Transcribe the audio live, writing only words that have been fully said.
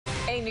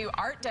A new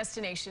art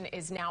destination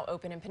is now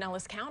open in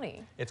Pinellas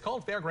County. It's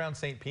called Fairgrounds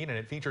St. and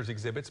it features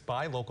exhibits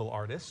by local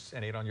artists.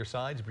 And 8 on your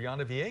side's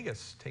Brianna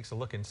Villegas takes a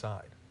look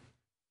inside.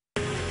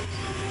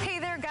 Hey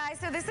there, guys.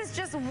 So this is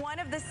just one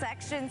of the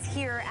sections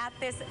here at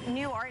this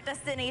new art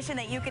destination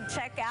that you can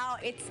check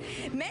out. It's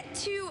meant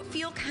to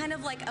feel kind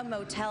of like a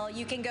motel.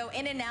 You can go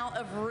in and out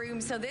of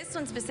rooms. So this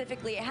one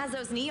specifically, it has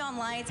those neon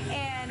lights.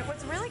 And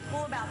what's really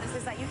cool about this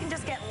is that you can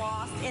just get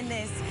lost in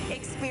this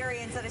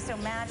experience that is so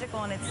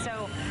magical and it's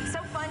so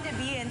fun to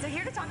be in. So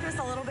here to talk to us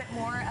a little bit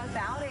more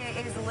about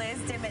it is Liz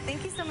Dimmitt.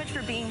 Thank you so much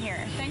for being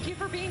here. Thank you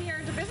for being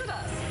here to visit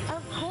us.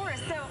 Of course.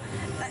 So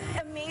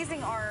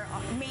amazing art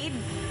made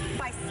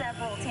by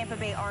several Tampa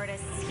Bay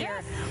artists here.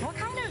 Yes. What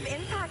kind of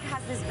impact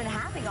has this been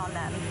having on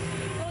them?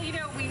 Well, you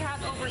know, we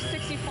have over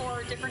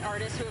 64 different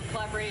artists who have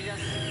collaborated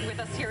with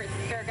us here at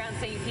Fairgrounds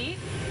St. Pete.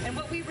 And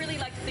what we really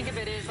like to think of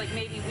it is like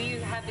maybe we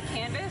have the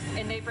canvas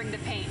and they bring the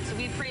paint. So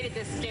we've created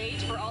this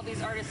stage for all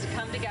these artists to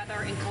come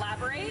together and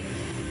collaborate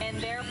and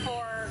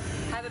therefore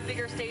have a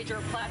bigger stage or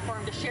a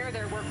platform to share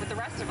their work with the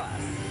rest of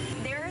us.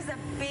 There's a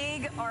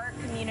big art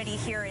community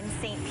here in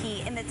St.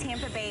 Pete, in the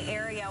Tampa Bay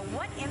area.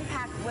 What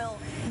impact will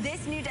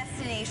this new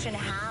destination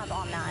have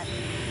on that?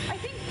 I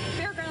think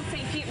Fairgrounds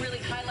St. Pete really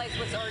highlights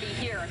what's already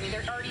here. I mean,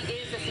 there already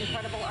is this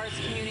incredible arts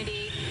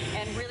community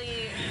and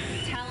really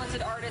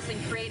talented artists and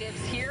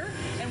creatives here,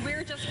 and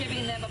we're just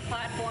giving them a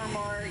platform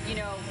or, you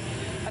know,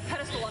 a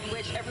pedestal on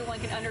which everyone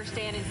can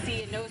understand and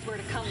see and knows where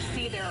to come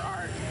see their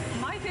art.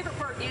 My favorite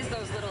part is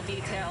those little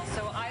details.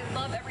 So I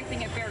love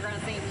everything at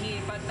Fairgrounds St.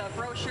 Pete, but the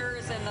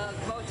brochures and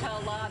the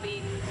motel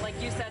lobby,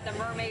 like you said, the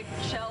mermaid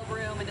shell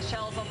room and the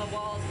shells on the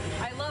walls.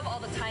 I love all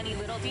the tiny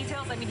little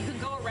details. I mean, you can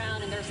go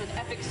around and there's an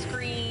epic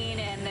screen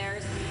and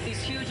there's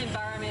these huge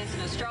environments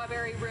and a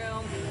strawberry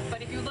room.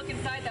 But if you look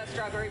inside that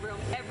strawberry room,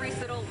 every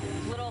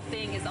little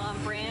thing is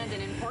on brand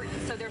and important.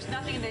 So there's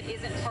nothing that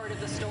isn't part of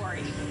the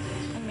story.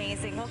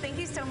 Amazing. Well, thank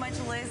you so much,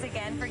 Liz,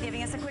 again, for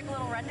giving us a quick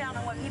little rundown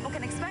on what people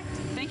can expect.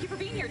 Thank you for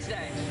being here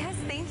today. Yes,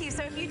 thank you.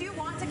 So if you do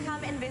want to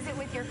come and visit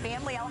with your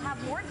family, I'll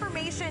have more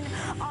information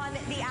on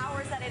the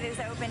hours that it is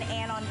open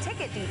and on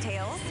ticket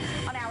details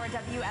on our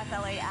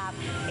WFLA app.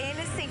 In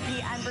St.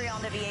 Pete, I'm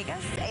Brianna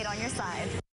Villegas, 8 on your side.